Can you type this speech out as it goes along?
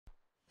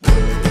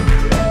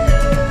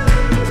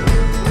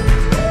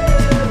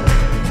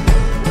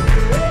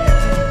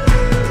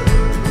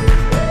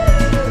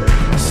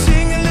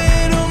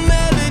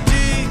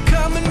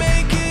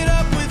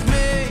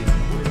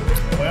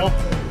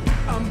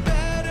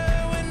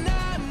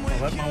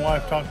let my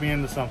wife talk me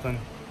into something.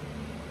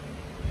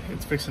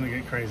 It's fixing to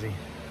get crazy.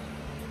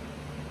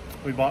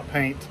 We bought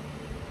paint.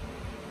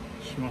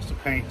 She wants to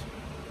paint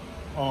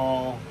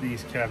all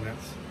these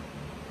cabinets.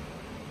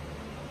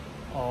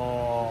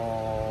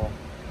 All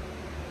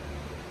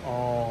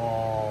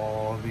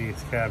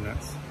these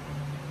cabinets.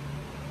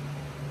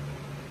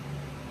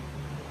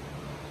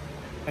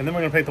 And then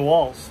we're gonna paint the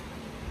walls.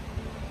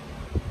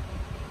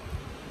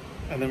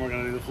 And then we're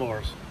gonna do the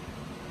floors.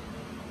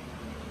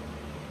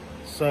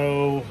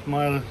 So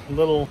my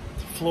little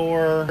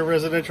floor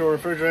residential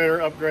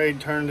refrigerator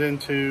upgrade turned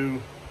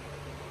into,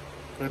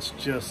 let's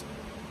just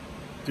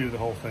do the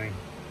whole thing.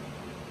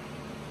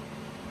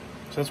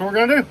 So that's what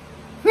we're gonna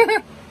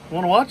do.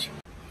 Wanna watch?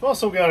 I've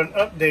also got an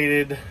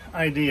updated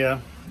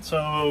idea.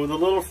 So the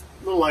little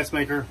ice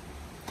maker,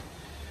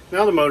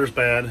 now the motor's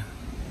bad.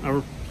 I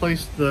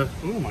replaced the,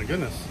 oh my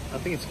goodness, I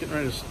think it's getting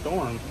ready to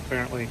storm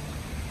apparently.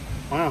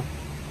 Wow.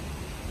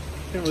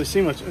 Can't really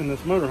see much in this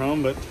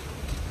motorhome, but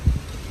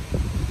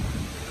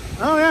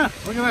oh yeah,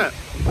 look at that.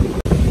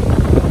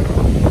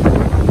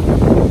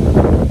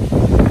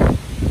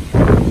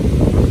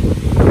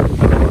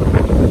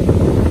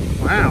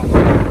 Wow.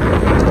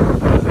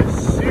 That's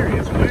a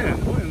serious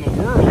wind. What in the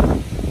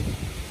world?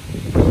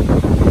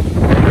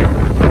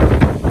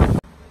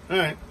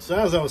 Alright, so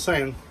as I was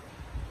saying,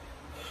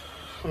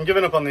 I'm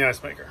giving up on the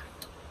ice maker.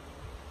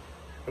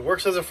 It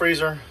works as a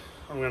freezer.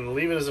 I'm going to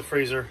leave it as a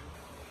freezer.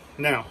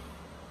 Now,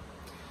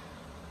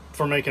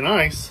 for making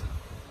ice,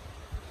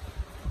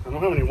 I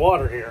don't have any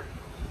water here.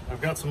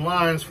 I've got some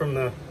lines from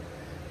the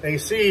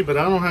AC, but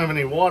I don't have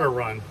any water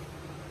run.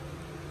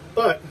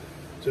 But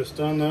just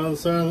on the other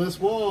side of this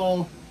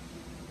wall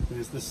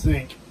is the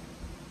sink.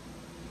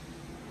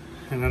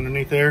 And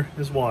underneath there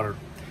is water.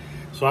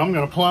 So I'm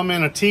going to plumb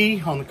in a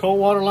T on the cold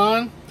water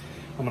line.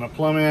 I'm going to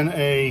plumb in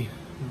a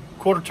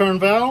quarter turn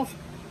valve.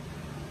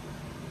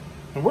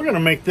 And we're going to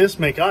make this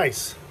make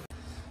ice.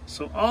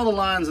 So all the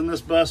lines in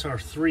this bus are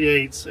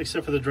 3/8,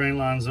 except for the drain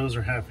lines. Those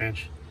are 1/2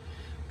 inch.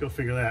 Go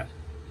figure that.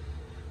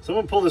 So I'm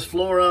gonna pull this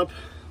floor up.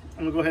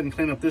 I'm gonna go ahead and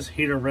clean up this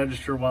heater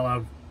register while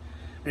I'm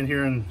in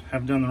here and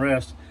have done the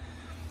rest.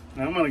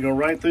 Now I'm gonna go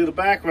right through the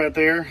back right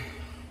there.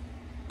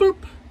 Boop.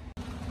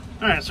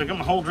 All right, so I got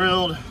my hole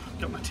drilled,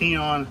 got my T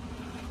on.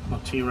 I'll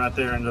T right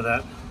there into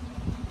that.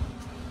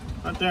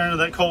 Right there into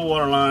that cold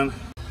water line.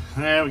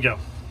 There we go.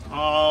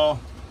 All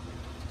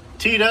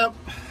teed up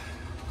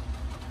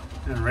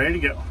and ready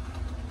to go.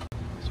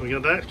 So we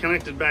got that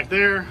connected back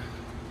there.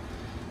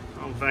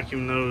 I'll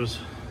vacuum those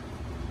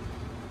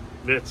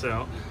bits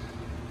out.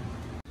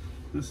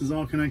 This is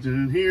all connected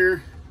in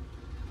here.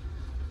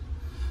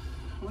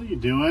 What are you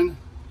doing?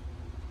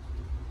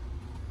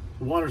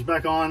 The water's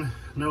back on,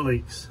 no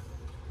leaks.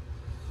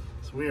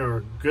 So we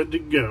are good to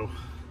go.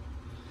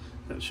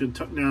 That should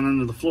tuck down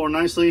under the floor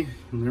nicely.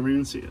 You'll never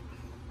even see it.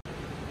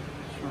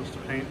 She wants to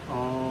paint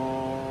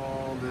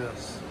all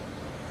this.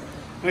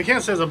 And I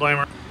can't say as a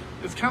blamer.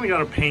 It's kind of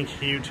got a pink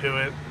hue to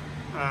it.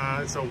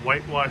 It's a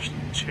whitewashed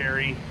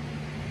cherry.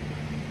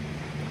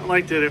 I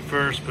liked it at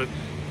first, but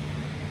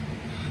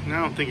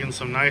now I'm thinking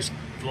some nice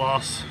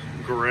gloss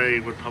gray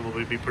would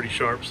probably be pretty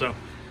sharp. So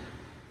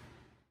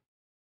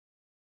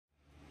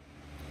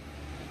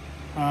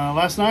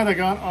last night I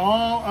got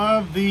all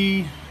of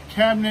the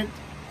cabinet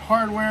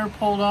hardware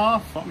pulled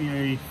off. Bought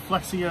me a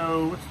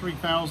Flexio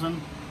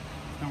 3000,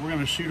 and we're going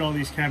to shoot all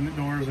these cabinet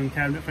doors and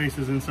cabinet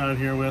faces inside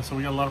here with. So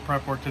we got a lot of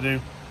prep work to do.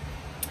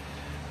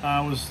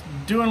 I was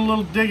doing a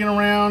little digging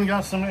around,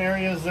 got some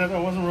areas that I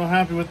wasn't real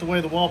happy with the way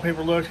the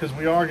wallpaper looked, because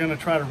we are going to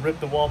try to rip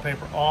the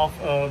wallpaper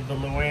off of the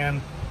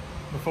Luann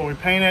before we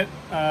paint it,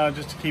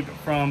 just to keep it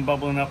from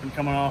bubbling up and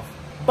coming off.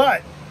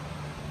 But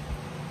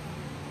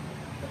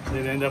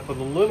did end up with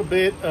a little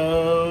bit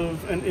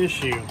of an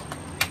issue.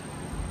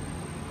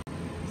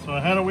 So I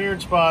had a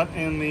weird spot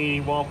in the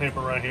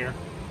wallpaper right here.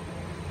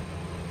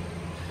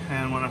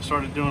 And when I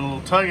started doing a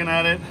little tugging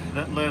at it,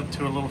 that led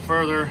to a little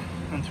further,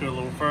 and to a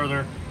little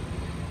further,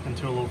 and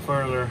to a little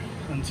further,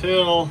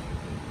 until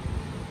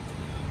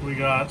we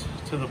got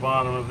to the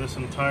bottom of this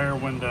entire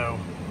window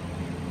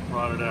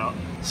rotted out.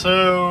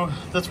 So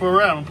that's where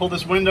we're at. I'm gonna pull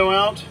this window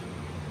out,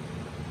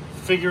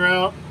 figure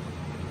out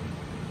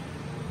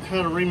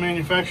how to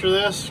remanufacture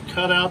this,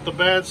 cut out the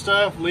bad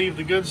stuff, leave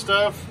the good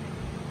stuff,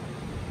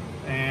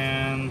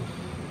 and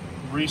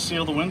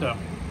reseal the window.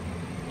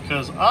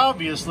 Because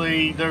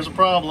obviously there's a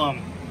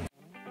problem.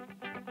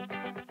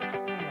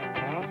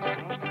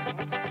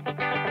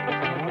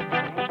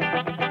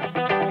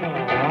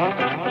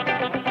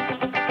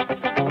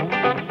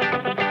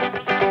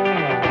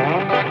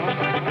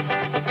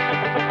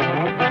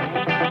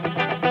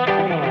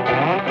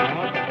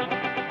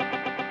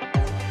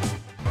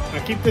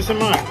 Keep this in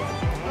mind.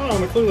 I don't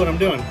have a clue what I'm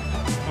doing.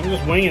 I'm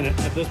just winging it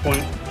at this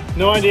point.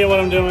 No idea what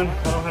I'm doing.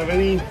 I don't have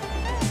any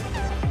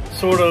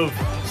sort of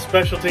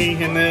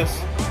specialty in this,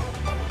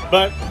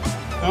 but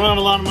I don't have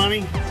a lot of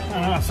money.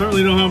 I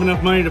certainly don't have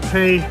enough money to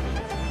pay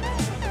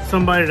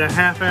somebody to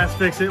half-ass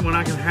fix it when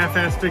I can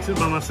half-ass fix it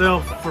by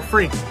myself for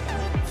free.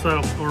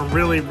 So, or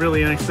really,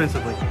 really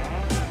inexpensively.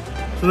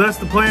 So that's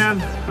the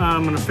plan.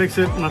 I'm gonna fix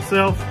it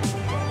myself.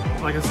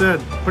 Like I said,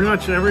 pretty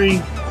much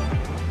every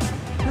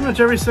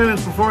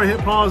sentence before I hit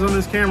pause on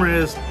this camera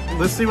is,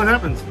 let's see what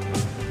happens.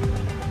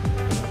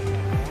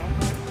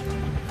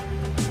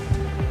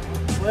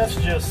 Let's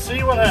just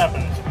see what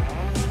happens.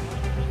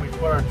 We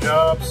quit our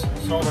jobs,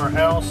 sold our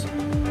house,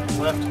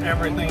 left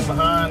everything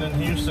behind in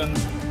Houston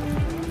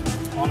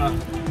on a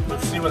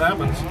let's see what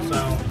happens.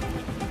 So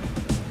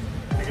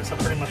I guess I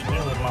pretty much do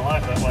live my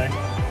life that way.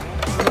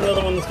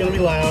 Another one that's gonna be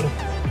loud.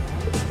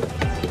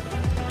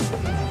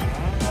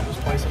 I'll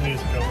just play some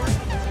music over it.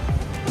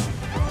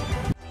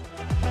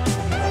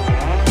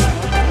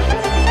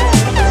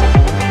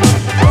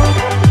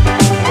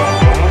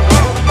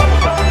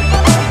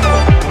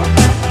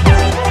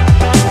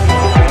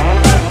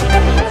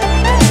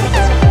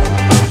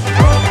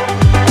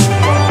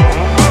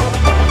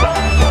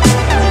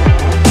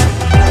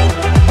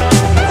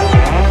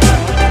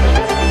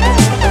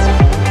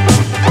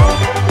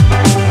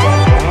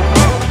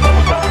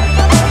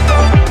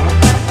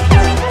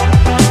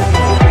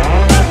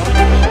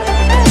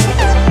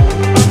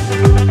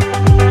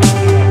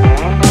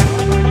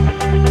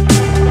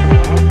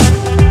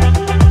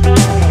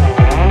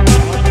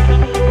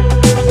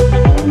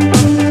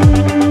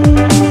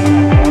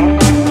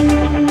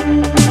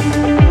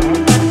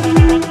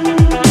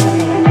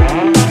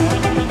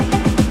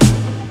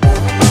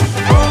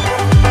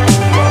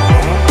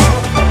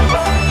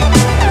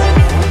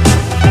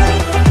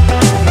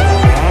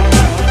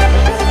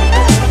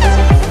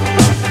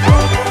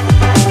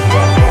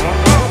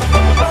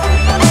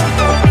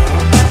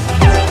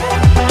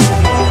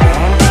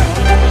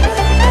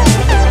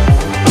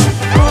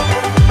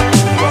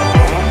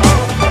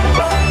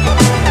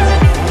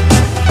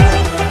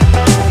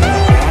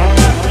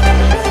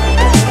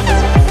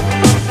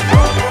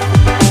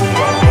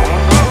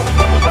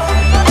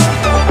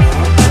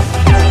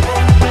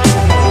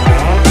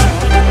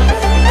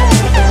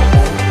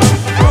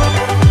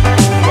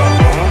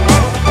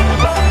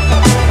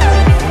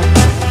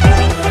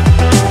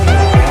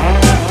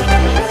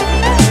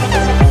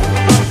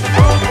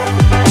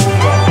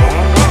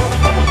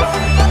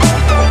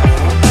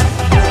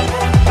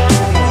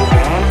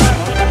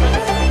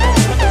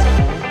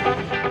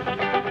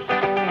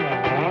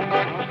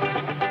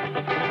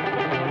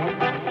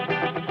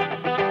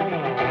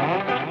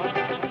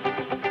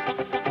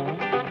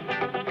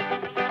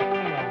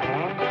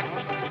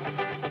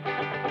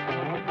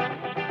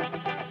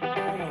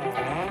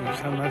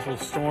 Just have a nice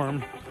little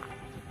storm.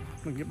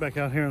 We'll get back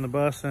out here on the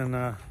bus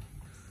and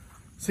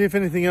see if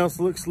anything else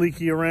looks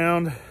leaky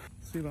around.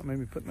 See about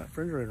maybe putting that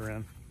refrigerator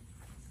in.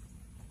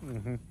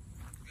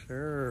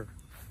 Sure.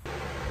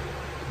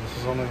 This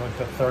is only like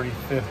the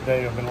 35th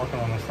day I've been working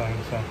on this thing,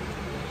 so.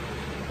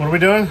 What are we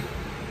doing?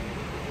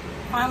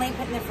 Finally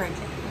putting the fridge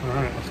in. All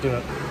right, let's do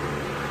it.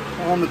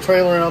 On the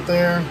trailer out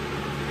there,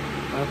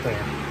 out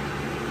there.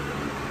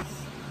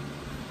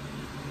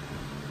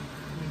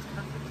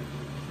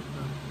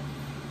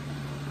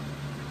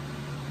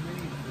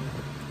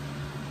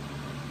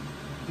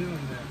 Doing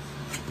this.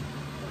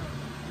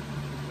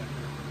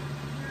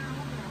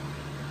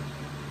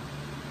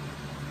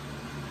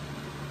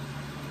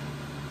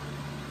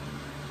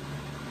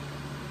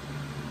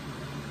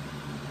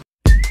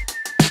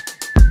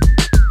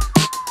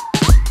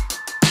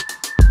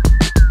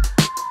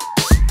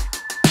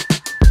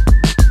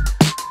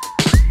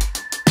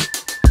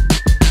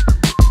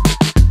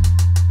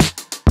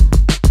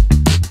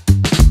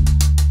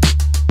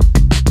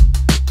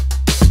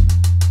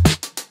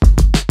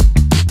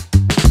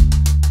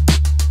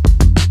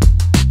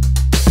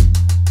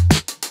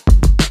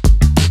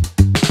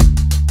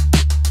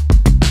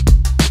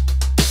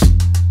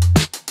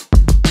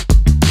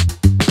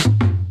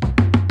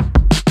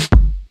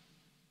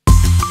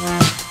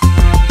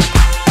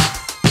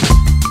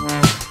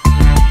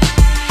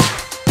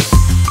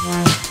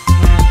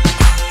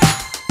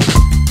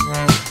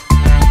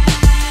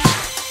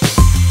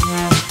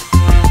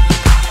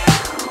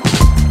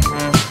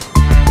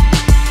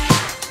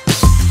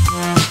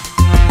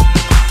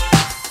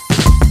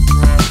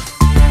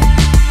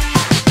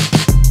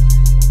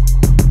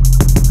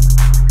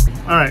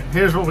 All right,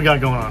 here's what we got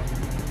going on.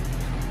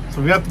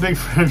 So we got the big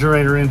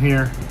refrigerator in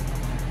here.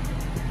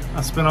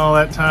 I spent all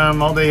that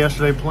time, all day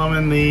yesterday,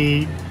 plumbing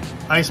the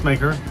ice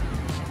maker.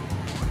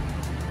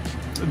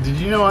 Did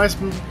you know ice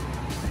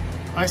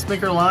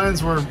maker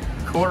lines were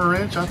 1/4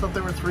 inch? I thought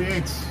they were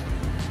 3/8.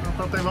 I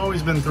thought they've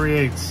always been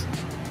 3/8.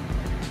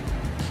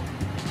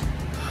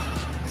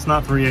 It's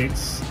not 3/8.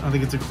 I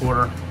think it's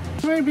 1/4.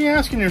 You may be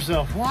asking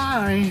yourself,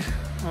 why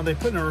are they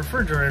putting a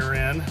refrigerator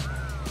in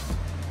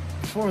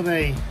before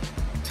they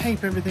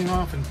tape everything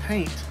off and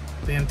paint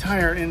the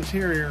entire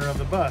interior of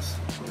the bus?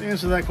 Well, the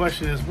answer to that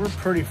question is we're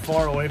pretty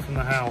far away from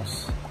the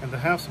house, and to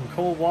have some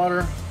cold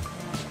water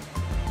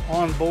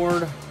on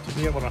board to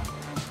be able to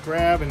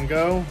grab and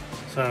go.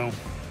 So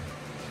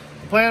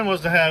the plan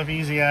was to have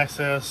easy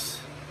access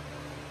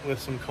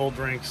with some cold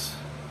drinks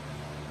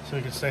so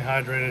we could stay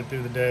hydrated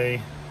through the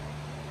day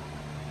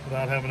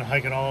without having to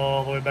hike it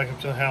all the way back up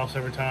to the house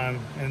every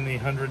time in the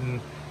 100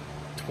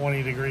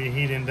 20-degree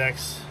heat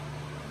index.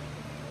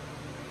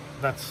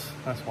 That's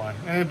why.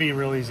 And it'd be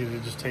real easy to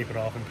just tape it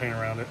off and paint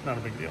around it. Not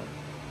a big deal.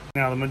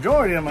 Now, the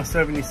majority of my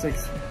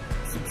 76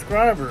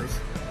 subscribers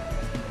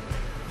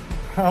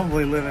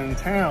probably live in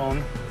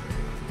town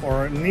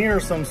or near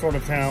some sort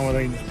of town where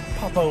they can just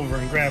pop over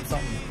and grab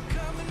something.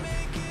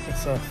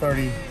 It's a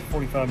 30,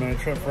 45-minute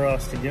trip for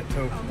us to get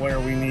to where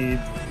we need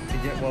to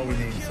get what we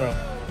need. So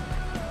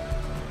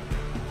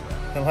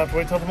they'll have to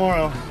wait till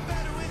tomorrow.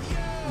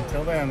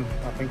 Until then,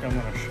 I think I'm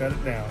going to shut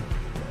it down.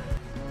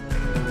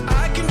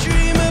 I can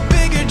dream a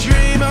bigger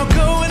dream. I'll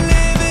go and